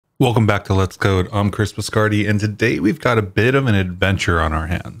Welcome back to Let's Code. I'm Chris Biscardi, and today we've got a bit of an adventure on our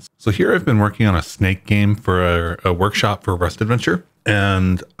hands. So here I've been working on a snake game for a workshop for Rust Adventure,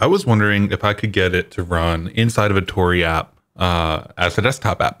 and I was wondering if I could get it to run inside of a Tauri app as a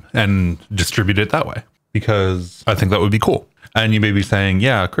desktop app and distribute it that way, because I think that would be cool. And you may be saying,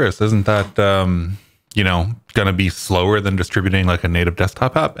 yeah, Chris, isn't that, going to be slower than distributing like a native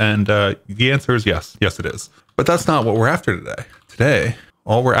desktop app? And the answer is yes. Yes, it is. But that's not what we're after today. Today,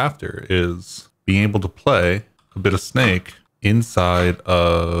 all we're after is being able to play a bit of Snake inside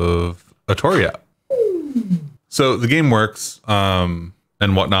of a Tauri app. So the game works and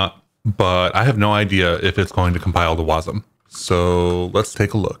whatnot, but I have no idea if it's going to compile to WASM. So let's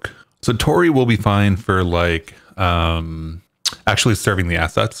take a look. So Tauri will be fine for like actually serving the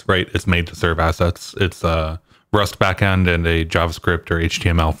assets, right? It's made to serve assets. It's a Rust backend and a JavaScript or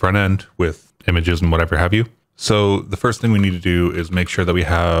HTML front end with images and whatever have you. So the first thing we need to do is make sure that we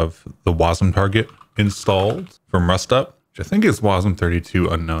have the WASM target installed from RustUp, which I think is WASM 32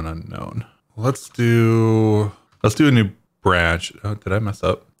 unknown. Let's do a new branch. Oh, did I mess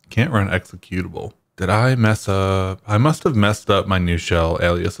up? Can't run executable. Did I mess up? I must have messed up my new shell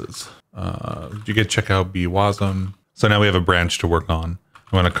aliases. You get check out bwasm. So now we have a branch to work on.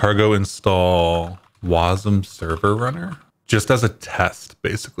 I'm going to cargo install WASM server runner just as a test,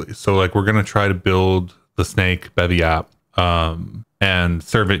 basically. So like we're going to try to build the Snake Bevy app and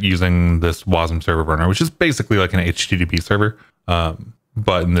serve it using this WASM server runner, which is basically like an HTTP server,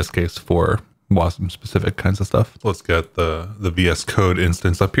 but in this case for WASM specific kinds of stuff. Let's get the VS Code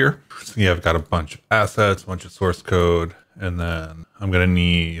instance up here. So yeah, I've got a bunch of assets, a bunch of source code, and then I'm going to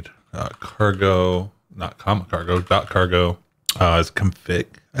need cargo, not comma cargo, dot cargo as config,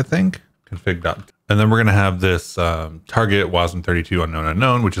 I think. Config dot. And then we're going to have this target WASM 32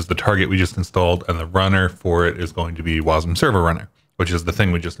 unknown, which is the target we just installed. And the runner for it is going to be WASM server runner, which is the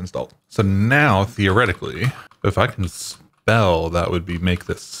thing we just installed. So now, theoretically, if I can spell, that would make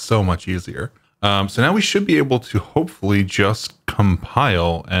this so much easier. So now we should be able to hopefully just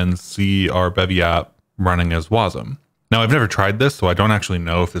compile and see our Bevy app running as WASM. Now, I've never tried this, so I don't actually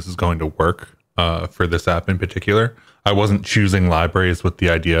know if this is going to work for this app in particular. I wasn't choosing libraries with the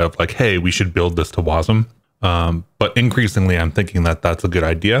idea of like, hey, we should build this to WASM. But increasingly, I'm thinking that that's a good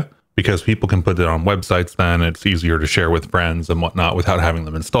idea because people can put it on websites. Then it's easier to share with friends and whatnot without having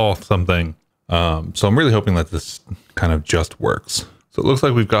them install something. So I'm really hoping that this kind of just works. So it looks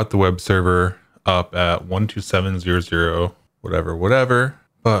like we've got the web server up at 127.0.0, whatever.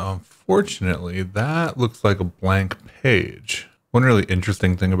 But unfortunately, that looks like a blank page. One really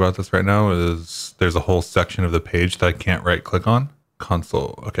interesting thing about this right now is there's a whole section of the page that I can't right click on.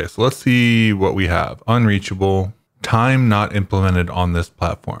 Console. Okay, so let's see what we have. Unreachable. Time not implemented on this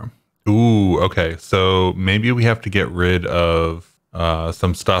platform. Ooh, okay. So maybe we have to get rid of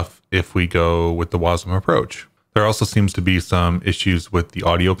some stuff if we go with the WASM approach. There also seems to be some issues with the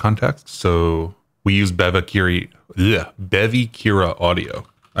audio context. So we use Bevy Kira audio.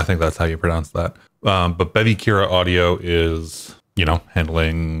 I think that's how you pronounce that. But Bevy Kira audio is,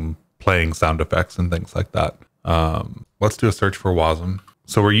 handling playing sound effects and things like that. Let's do a search for WASM.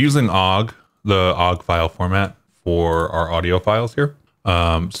 So we're using OGG, the OGG file format for our audio files here.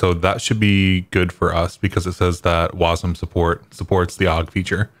 So that should be good for us because it says that WASM supports the OGG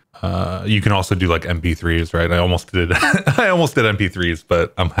feature. You can also do like MP3s, right? I almost did MP3s,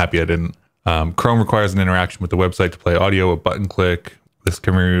 but I'm happy I didn't. Chrome requires an interaction with the website to play audio, a button click. This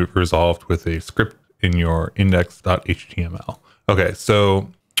can be resolved with a script in your index.html. Okay, so,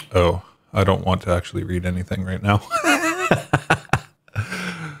 I don't want to actually read anything right now.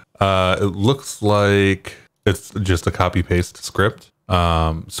 It looks like it's just a copy paste script.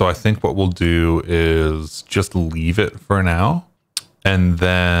 So I think what we'll do is just leave it for now. And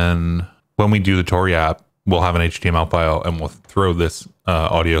then when we do the Tauri app, we'll have an HTML file and we'll throw this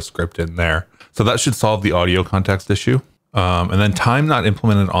audio script in there. So that should solve the audio context issue. And then time not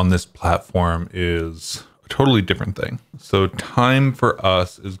implemented on this platform is a totally different thing. So time for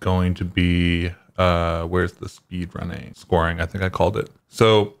us is going to be, where's the speed running scoring? I think I called it.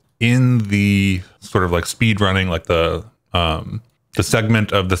 So in the sort of like speed running, like the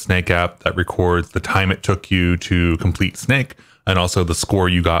segment of the Snake app that records the time it took you to complete Snake and also the score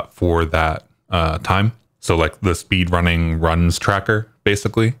you got for that time. So like the speed running runs tracker,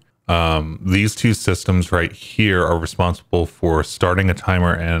 basically. These two systems right here are responsible for starting a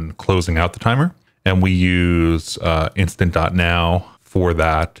timer and closing out the timer. And we use instant.now for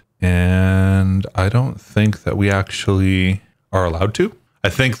that. And I don't think that we actually are allowed to. I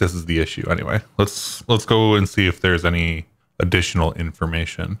think this is the issue anyway. Let's go and see if there's any additional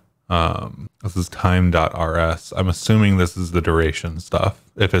information. This is time.rs. I'm assuming this is the duration stuff.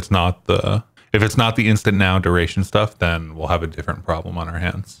 If it's not the instant now duration stuff, then we'll have a different problem on our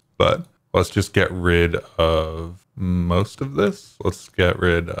hands. But let's just get rid of most of this. Let's get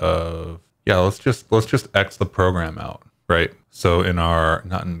rid of, yeah, let's just X the program out, right? So in our,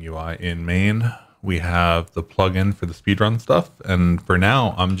 not in UI, in main, we have the plugin for the speedrun stuff. And for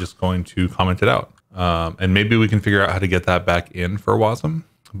now, I'm just going to comment it out. And maybe we can figure out how to get that back in for WASM,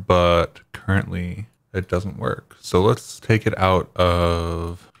 but currently it doesn't work. So let's take it out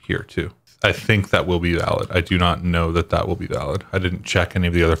of here too. I think that will be valid. I do not know that that will be valid. I didn't check any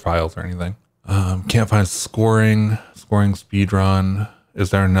of the other files or anything. Can't find scoring speedrun. Is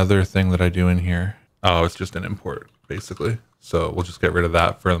there another thing that I do in here? Oh, it's just an import basically. So we'll just get rid of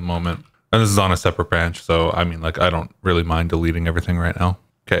that for the moment. And this is on a separate branch. So I mean, like, I don't really mind deleting everything right now.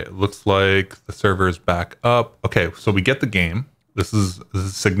 Okay, it looks like the server is back up. Okay, so we get the game. This is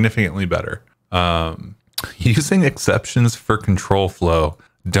significantly better. Using exceptions for control flow.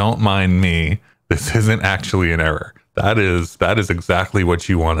 Don't mind me. This isn't actually an error. That is exactly what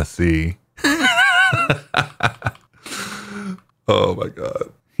you want to see. Oh my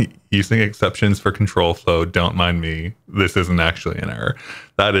God. Using exceptions for control flow. Don't mind me. This isn't actually an error.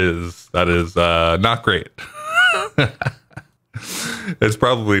 That is not great. It's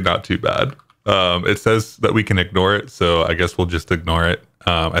probably not too bad. It says that we can ignore it, so I guess we'll just ignore it.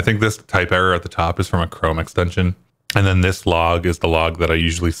 I think this type error at the top is from a Chrome extension. And then this log is the log that I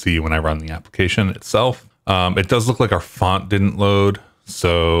usually see when I run the application itself. It does look like our font didn't load,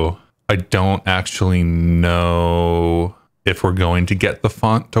 so I don't actually know if we're going to get the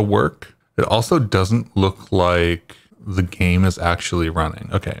font to work. It also doesn't look like the game is actually running.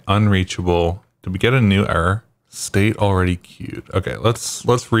 Okay, unreachable. Did we get a new error? State already queued. Okay,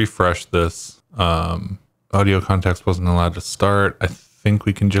 let's refresh this. Audio context wasn't allowed to start. I think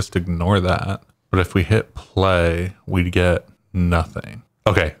we can just ignore that. But if we hit play, we'd get nothing.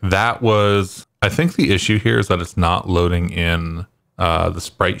 Okay, that was, I think the issue here is that it's not loading in the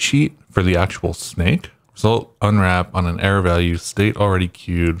sprite sheet for the actual snake. Result unwrap on an error value, state already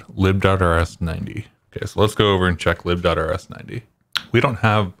queued, lib.rs90. Okay, so let's go over and check lib.rs90. We don't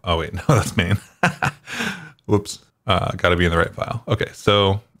have, oh wait, no, that's main. Whoops, gotta be in the right file. Okay,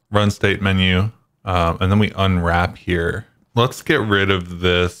 so run state menu, and then we unwrap here. Let's get rid of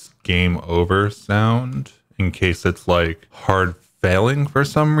this game over sound in case it's like hard failing for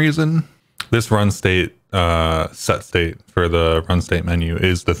some reason. This run state, set state for the run state menu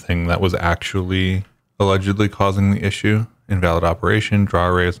is the thing that was actually allegedly causing the issue. Invalid operation, draw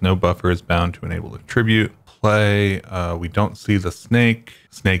arrays, no buffer is bound to enable attribute. Play, we don't see the snake.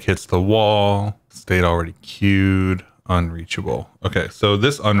 Snake hits the wall, state already queued, unreachable. Okay, so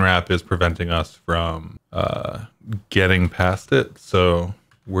this unwrap is preventing us from getting past it. So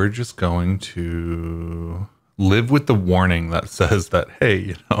we're just going to live with the warning that says that, hey,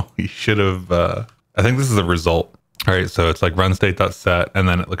 you know, you should have, I think this is a result. All right, so it's like run state.set and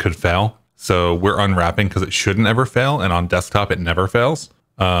then it could fail. So we're unwrapping because it shouldn't ever fail. And on desktop, it never fails.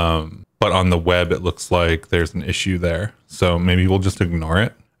 But on the web, it looks like there's an issue there. So maybe we'll just ignore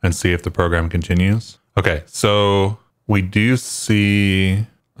it and see if the program continues. Okay, so we do see,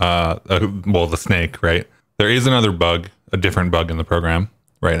 well, the snake, right? There is another bug, a different bug in the program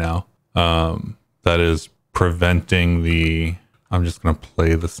right now that is preventing the, I'm just going to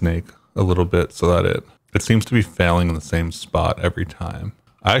play the snake a little bit so that it seems to be failing in the same spot every time.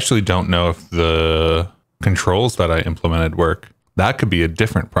 I actually don't know if the controls that I implemented work. That could be a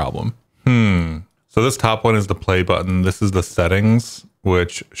different problem. So this top one is the play button. This is the settings,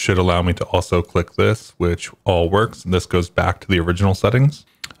 which should allow me to also click this, which all works. And this goes back to the original settings.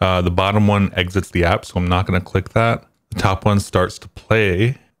 The bottom one exits the app, so I'm not going to click that. The top one starts to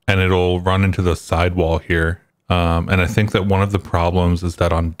play and it'll run into the sidewall here. And I think that one of the problems is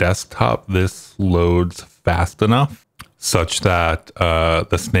that on desktop, this loads fast enough such that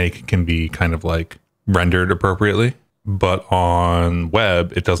the snake can be kind of like rendered appropriately. But on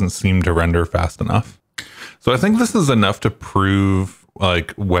web, it doesn't seem to render fast enough. So I think this is enough to prove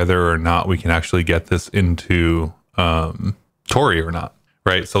like whether or not we can actually get this into Tauri or not,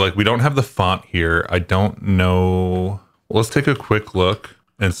 right? So like we don't have the font here. I don't know. Well, let's take a quick look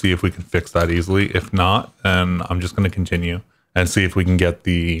and see if we can fix that easily. If not, then I'm just going to continue and see if we can get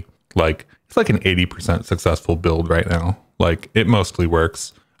the, like, it's like an 80% successful build right now. Like it mostly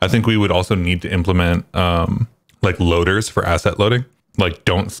works. I think we would also need to implement like loaders for asset loading. Like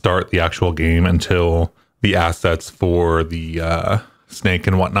don't start the actual game until the assets for the snake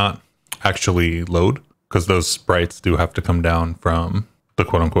and whatnot actually load, because those sprites do have to come down from the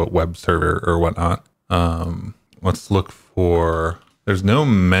quote unquote web server or whatnot. Let's look for there's no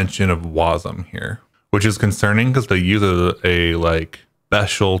mention of WASM here, which is concerning because they use a like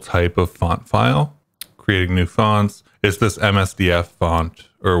special type of font file, creating new fonts. It's this MSDF font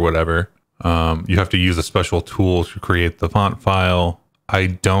or whatever. You have to use a special tool to create the font file. I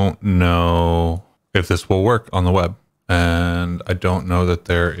don't know if this will work on the web. And I don't know that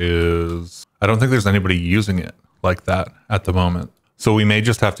I don't think there's anybody using it like that at the moment. So we may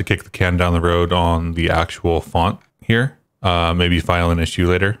just have to kick the can down the road on the actual font here. Maybe file an issue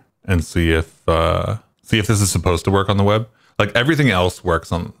later and see if this is supposed to work on the web. Like everything else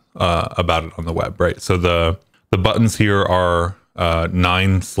works on about it on the web, right? So the buttons here are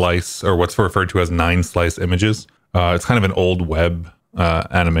 9 slice, or what's referred to as 9 slice images. It's kind of an old web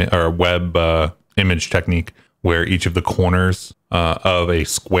image technique where each of the corners of a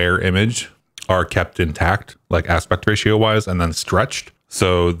square image are kept intact, like aspect ratio wise, and then stretched.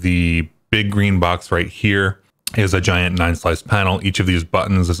 So the big green box right here is a giant 9 slice panel. Each of these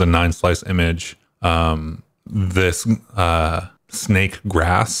buttons is a 9 slice image. This snake,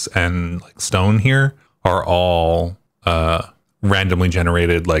 grass, and like stone here are all randomly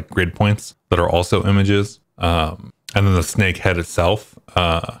generated like grid points that are also images. And then the snake head itself,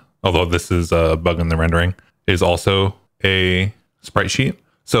 although this is a bug in the rendering, is also a sprite sheet.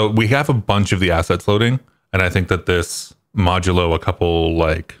 So we have a bunch of the assets loading, and I think that this modulo a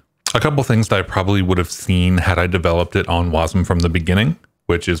couple things that I probably would have seen had I developed it on WASM from the beginning,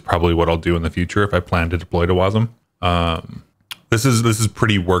 which is probably what I'll do in the future if I plan to deploy to WASM. This is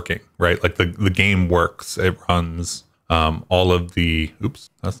pretty working, right? Like the game works. It runs all of the, oops,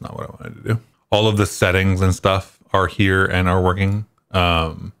 that's not what I wanted to do. All of the settings and stuff are here and are working.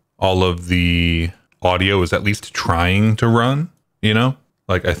 All of the audio is at least trying to run, you know?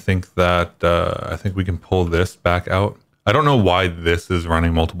 Like I think we can pull this back out. I don't know why this is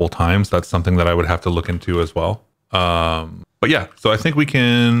running multiple times. That's something that I would have to look into as well. But yeah, so I think we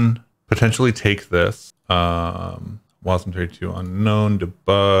can potentially take this WASM32 unknown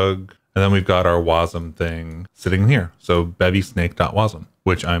debug, and then we've got our WASM thing sitting here. So Bevy snake.wasm,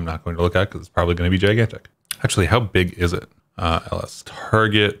 which I'm not going to look at because it's probably going to be gigantic. Actually, how big is it? ls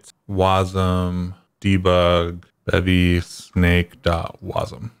target WASM debug Bevy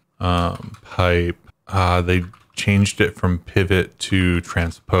snake.wasm pipe. They changed it from pivot to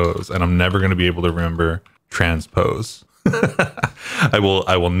transpose, and I'm never going to be able to remember transpose. I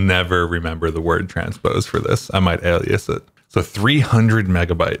will never remember the word transpose for this. I might alias it. So 300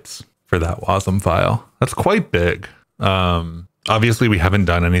 megabytes for that WASM file. That's quite big. Obviously we haven't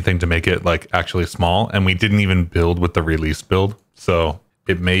done anything to make it like actually small, and we didn't even build with the release build. So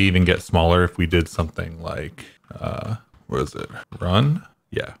it may even get smaller if we did something like, what is it? Run?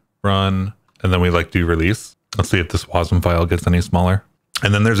 Yeah, run. And then we like do release. Let's see if this WASM file gets any smaller.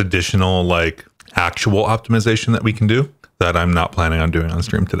 And then there's additional like actual optimization that we can do that I'm not planning on doing on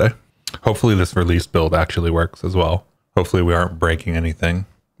stream today. Hopefully this release build actually works as well. Hopefully we aren't breaking anything.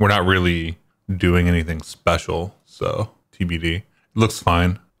 We're not really doing anything special, so TBD. It looks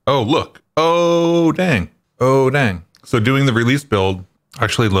fine. Oh, look. Oh, dang. Oh, dang. So doing the release build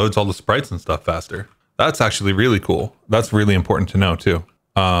actually loads all the sprites and stuff faster. That's actually really cool. That's really important to know too.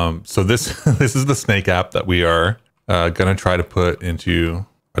 So this is the snake app that we are gonna try to put into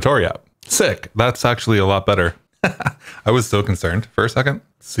a Tauri app. Sick. That's actually a lot better. I was so concerned for a second.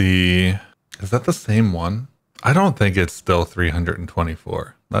 Let's see, is that the same one? I don't think it's still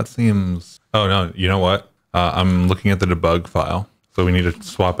 324. That seems, oh no, you know what? I'm looking at the debug file. So we need to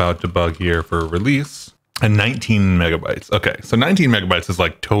swap out debug here for release. And 19 megabytes. Okay, so 19 megabytes is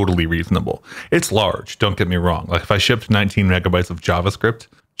like totally reasonable. It's large, don't get me wrong. Like if I shipped 19 megabytes of JavaScript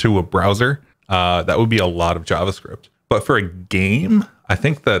to a browser, that would be a lot of JavaScript. But for a game, I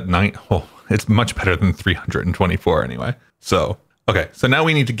think that it's much better than 324 anyway. So, okay, so now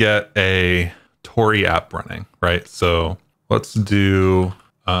we need to get a Tauri app running, right? So let's do,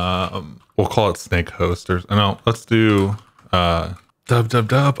 we'll call it snake host, or no, let's do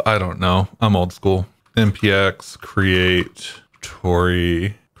dub. I don't know. I'm old school. npx create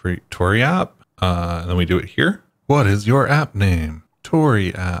Tauri app. And then we do it here. What is your app name?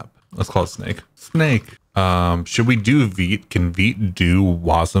 Tauri app. Let's call it snake. Snake. Should we do Vite? Can Vite do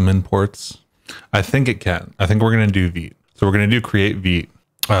WASM imports? I think it can. I think we're going to do Vite. So we're going to do create Vite.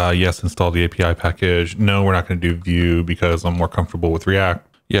 Yes, install the API package. No, we're not going to do Vue because I'm more comfortable with React.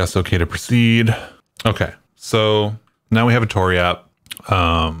 Yes, okay to proceed. Okay, so now we have a Tauri app.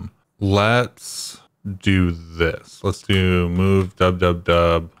 Let's do this. Let's do move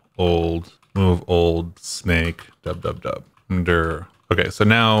old snake dub. Okay, so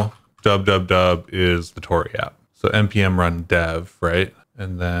now dub is the Tauri app. So npm run dev, right?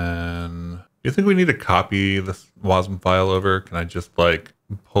 And then you think we need to copy this WASM file over? Can I just like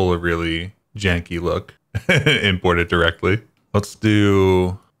pull a really janky look, import it directly? Let's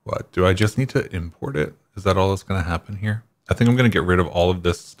do, what? Do I just need to import it? Is that all that's going to happen here? I think I'm going to get rid of all of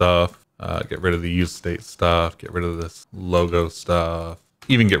this stuff, get rid of the use state stuff, get rid of this logo stuff,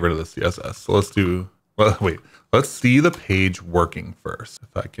 even get rid of the CSS. So let's do, well, wait, let's see the page working first.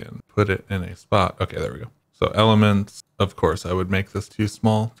 If I can put it in a spot. Okay, there we go. So elements, of course, I would make this too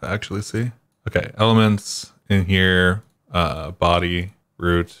small to actually see. Okay, elements in here, body,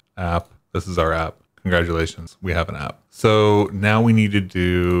 root, app. This is our app. Congratulations, we have an app. So now we need to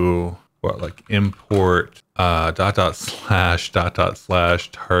do what, like import .. slash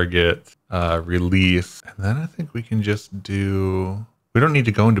target release. And then I think we can just do, we don't need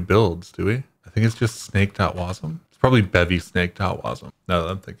to go into builds, do we? I think it's just snake.wasm. It's probably Bevy snake.wasm now that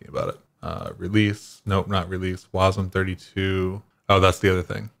I'm thinking about it. Release, nope, not release, wasm 32. Oh, that's the other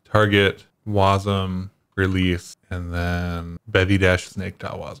thing. Target, wasm, release, and then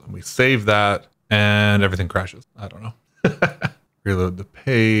bevy-snake.wasm. We save that and everything crashes. I don't know. Reload the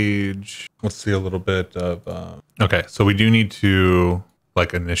page. Let's see a little bit of, okay, so we do need to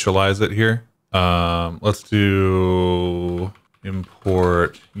like initialize it here. Let's do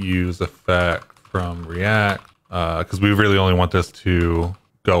import use effect from React, because we really only want this to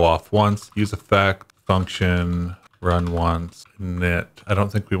go off once. Use effect, function, run once, init. I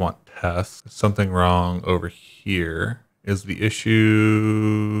don't think we want test. There's something wrong over here. Is the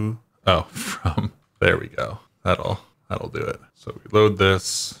issue, oh, from, there we go. That'll do it. So we load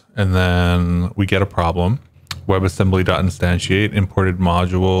this and then we get a problem. WebAssembly.instantiate imported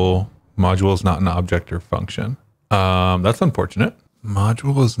module. Module is not an object or function. That's unfortunate.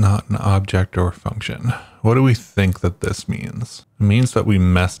 Module is not an object or function. What do we think that this means? It means that we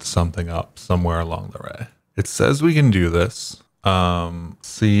messed something up somewhere along the way. It says we can do this.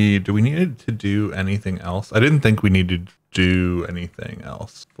 See, do we need to do anything else? I didn't think we needed to do anything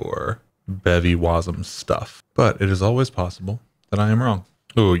else for Bevy WASM stuff, but it is always possible that I am wrong.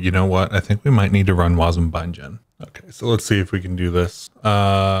 Oh, you know what? I think we might need to run WASM bindgen. Okay, so let's see if we can do this.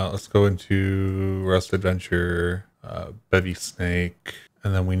 Let's go into Rust Adventure, Bevy Snake,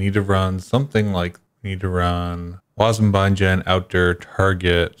 and then we need to run something like, we need to run WASM bindgen outdoor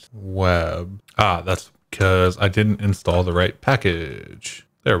target web. Ah, that's because I didn't install the right package.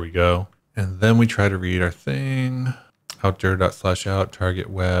 There we go. And then we try to read our thing. Outdoor./out target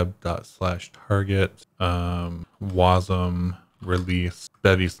web./target wasm release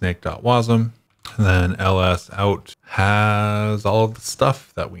Bevy snake.wasm, and then ls out has all of the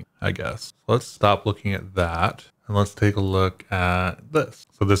stuff that we, I guess. Let's stop looking at that and let's take a look at this.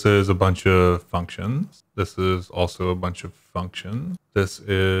 So this is a bunch of functions. This is also a bunch of functions. This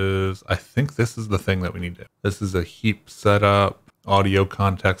is, I think this is the thing that we need to do. This is a heap setup. Audio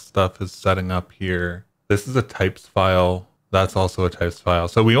context stuff is setting up here. This is a types file. That's also a types file.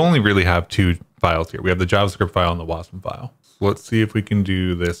 So we only really have two files here. We have the JavaScript file and the WASM file. So let's see if we can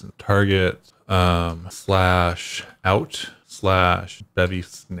do this in target /out/Bevy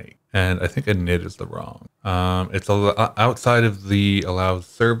snake. And I think init is the wrong. It's outside of the allows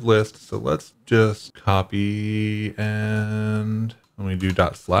serve list. So let's just copy and we do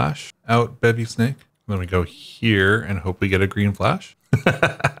 /out Bevy snake. Then we go here and hope we get a green flash.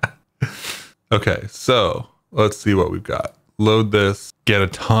 Okay, so let's see what we've got. Load this, get a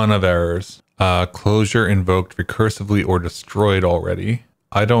ton of errors. Closure invoked recursively or destroyed already.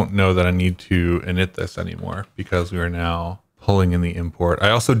 I don't know that I need to init this anymore because we are now pulling in the import. I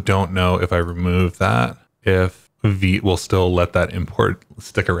also don't know if I remove that, if Vite will still let that import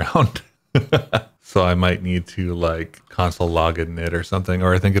stick around. So I might need to like console log init or something,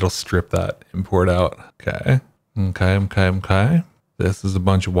 or I think it'll strip that import out. Okay. This is a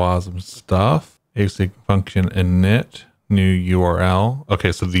bunch of WASM stuff. Async function init, new URL.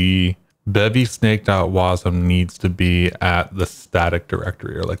 Okay, so the Bevy snake.wasm needs to be at the static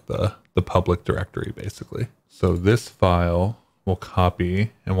directory, or like the public directory, basically. So this file we'll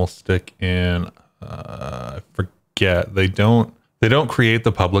copy and we'll stick in, I forget, they don't create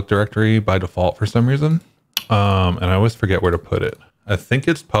the public directory by default for some reason. And I always forget where to put it. I think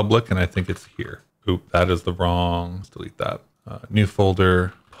it's public and I think it's here. Oop, that is the wrong, let's delete that. New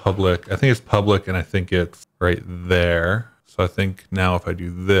folder, public. I think it's public and I think it's right there. So I think now if I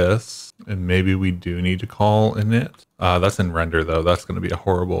do this, and maybe we do need to call init. That's in render though. That's going to be a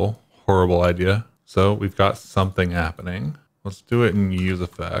horrible, horrible idea. So we've got something happening. Let's do it in use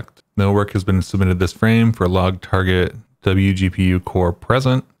effect. No work has been submitted this frame for log target WGPU core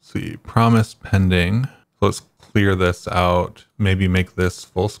present. See, promise pending. Let's clear this out. Maybe make this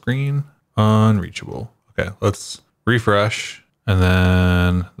full screen unreachable. Okay, let's refresh. And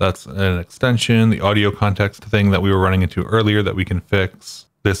then that's an extension, the audio context thing that we were running into earlier that we can fix.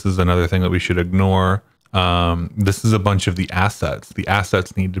 This is another thing that we should ignore. This is a bunch of the assets. The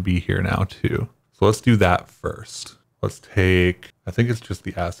assets need to be here now too. So let's do that first. Let's take, I think it's just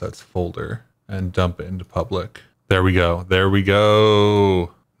the assets folder and dump it into public. There we go. There we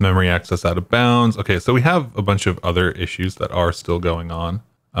go. Memory access out of bounds. Okay, so we have a bunch of other issues that are still going on.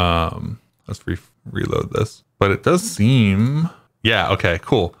 Let's reload this. But it does seem, yeah, okay,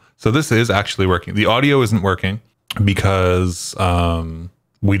 cool. So this is actually working. The audio isn't working because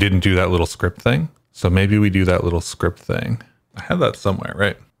we didn't do that little script thing. So maybe we do that little script thing. I had that somewhere,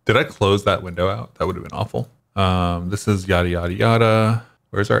 right? Did I close that window out? That would have been awful. This is yada, yada, yada.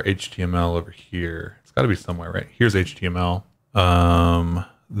 Where's our HTML over here? It's got to be somewhere, right? Here's HTML.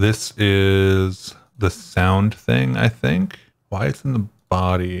 This is the sound thing, I think. Why it's in the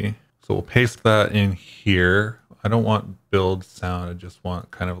body. So we'll paste that in here. I don't want build sound. I just want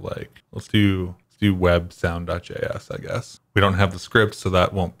kind of like, let's do web sound.js, I guess. We don't have the script, so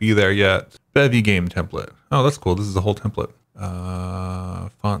that won't be there yet. Bevy game template. Oh, that's cool. This is a whole template.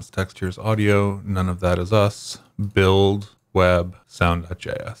 Fonts, textures, audio. None of that is us. Build web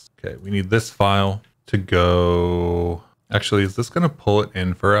sound.js. Okay, we need this file to go. Actually, is this going to pull it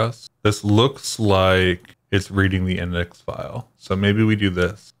in for us? This looks like it's reading the index file. So maybe we do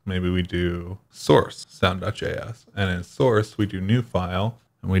this. Maybe we do source sound.js. And in source, we do new file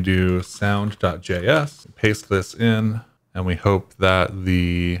and we do sound.js. Paste this in and we hope that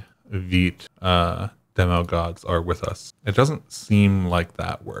the Vite demo gods are with us. It doesn't seem like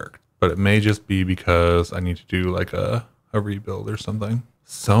that worked, but it may just be because I need to do like a rebuild or something.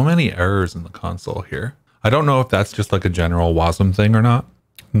 So many errors in the console here. I don't know if that's just like a general WASM thing or not.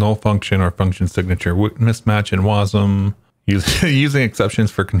 Null function or function signature mismatch in WASM. Using exceptions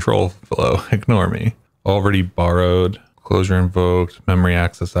for control flow. Ignore me. Already borrowed. Closure invoked. Memory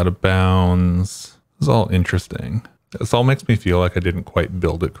access out of bounds. This is all interesting. This all makes me feel like I didn't quite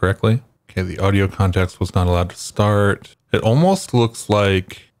build it correctly. Okay, the audio context was not allowed to start. It almost looks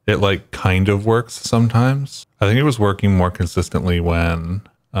like it like kind of works sometimes. I think it was working more consistently when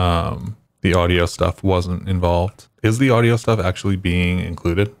the audio stuff wasn't involved. Is the audio stuff actually being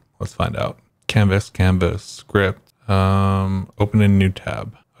included? Let's find out. Canvas, script, open a new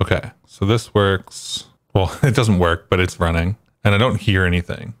tab. Okay, so this works. Well, it doesn't work, but it's running and I don't hear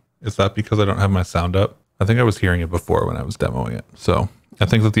anything. Is that because I don't have my sound up? I think I was hearing it before when I was demoing it. So I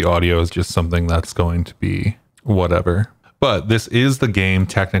think that the audio is just something that's going to be whatever. But this is the game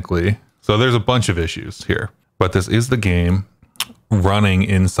technically. So there's a bunch of issues here, but this is the game running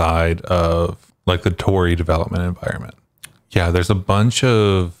inside of like the Tauri development environment. Yeah, there's a bunch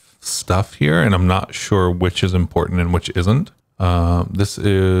of stuff here and I'm not sure which is important and which isn't. This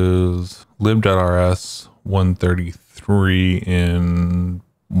is lib.rs 133 in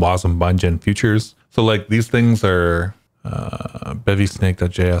WASM bind futures. So like these things are Bevy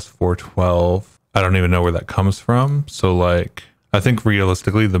snake.js 412. I don't even know where that comes from. So like, I think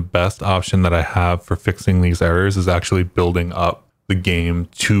realistically, the best option that I have for fixing these errors is actually building up the game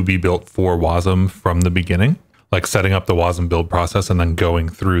to be built for WASM from the beginning, like setting up the WASM build process and then going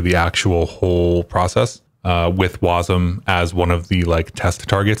through the actual whole process with WASM as one of the like test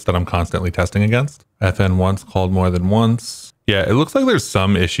targets that I'm constantly testing against. FN once called more than once. Yeah, it looks like there's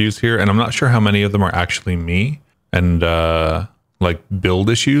some issues here and I'm not sure how many of them are actually me and like build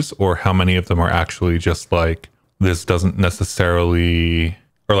issues or how many of them are actually just like this doesn't necessarily,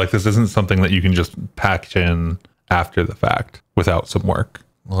 or like this isn't something that you can just package in after the fact without some work.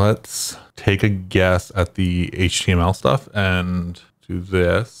 Let's take a guess at the HTML stuff and do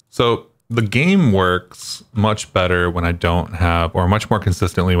this. So the game works much better when I don't have, or much more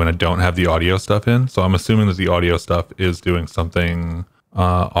consistently when I don't have the audio stuff in. So I'm assuming that the audio stuff is doing something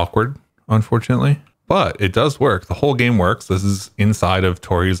awkward, unfortunately. But it does work. The whole game works. This is inside of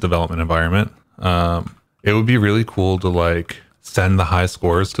Tauri's development environment. It would be really cool to like send the high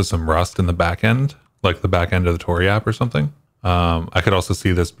scores to some Rust in the back end, like the back end of the Tauri app or something. I could also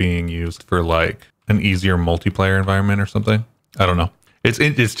see this being used for like an easier multiplayer environment or something. I don't know.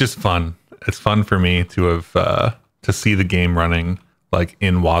 It's just fun. It's fun for me to have to see the game running like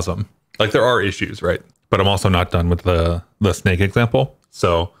in WASM. Like there are issues, right? But I'm also not done with the snake example,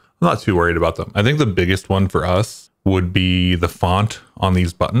 so I'm not too worried about them. I think the biggest one for us would be the font on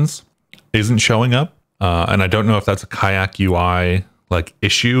these buttons isn't showing up. And I don't know if that's a Kayak UI like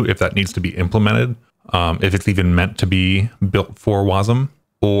issue, if that needs to be implemented, if it's even meant to be built for WASM,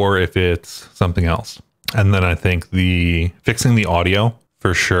 or if it's something else. And then I think fixing the audio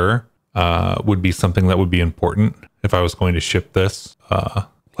for sure would be something that would be important if I was going to ship this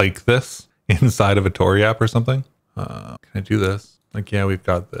like this inside of a Tauri app or something. Can I do this? Like, yeah, we've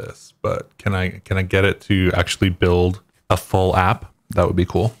got this, but can I get it to actually build a full app? That would be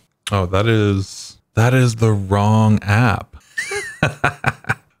cool. Oh, that is the wrong app.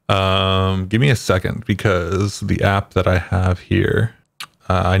 Give me a second, because the app that I have here,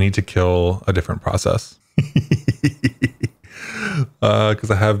 I need to kill a different process.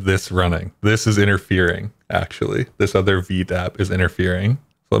 Because I have this running. This is interfering, actually. This other VDAP is interfering.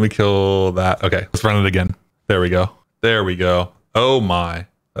 So let me kill that. Okay, let's run it again. There we go. There we go. Oh my,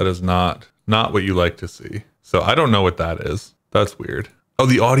 that is not what you like to see. So I don't know what that is. That's weird. Oh,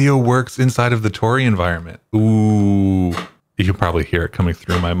 the audio works inside of the Tauri environment. Ooh, you can probably hear it coming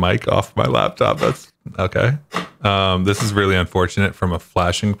through my mic off my laptop. That's okay. This is really unfortunate from a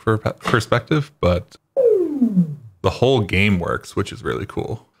flashing perspective, but the whole game works, which is really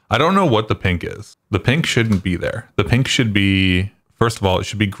cool. I don't know what the pink is. The pink shouldn't be there. The pink should be, first of all, it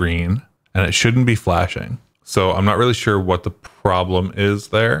should be green, and it shouldn't be flashing. So I'm not really sure what the problem is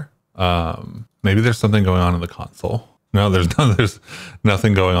there. Maybe there's something going on in the console. No, there's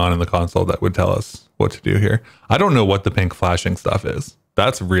nothing going on in the console that would tell us what to do here. I don't know what the pink flashing stuff is.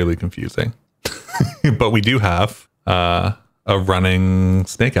 That's really confusing. But we do have a running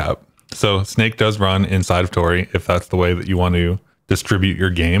Snake app. So Snake does run inside of Tauri if that's the way that you want to distribute your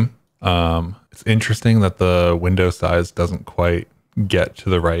game. It's interesting that the window size doesn't quite get to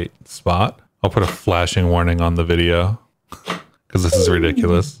the right spot. I'll put a flashing warning on the video because this is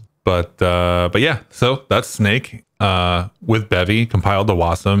ridiculous. But yeah, so that's Snake with Bevy compiled to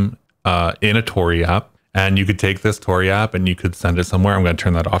WASM in a Tauri app. And you could take this Tauri app and you could send it somewhere. I'm going to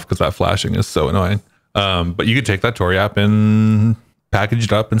turn that off because that flashing is so annoying. But you could take that Tauri app and package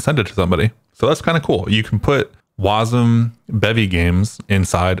it up and send it to somebody. So that's kind of cool. You can put WASM Bevy games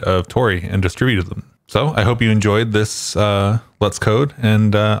inside of Tauri and distribute them. So I hope you enjoyed this Let's Code,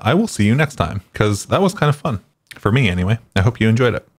 and I will see you next time, because that was kind of fun for me anyway. I hope you enjoyed it.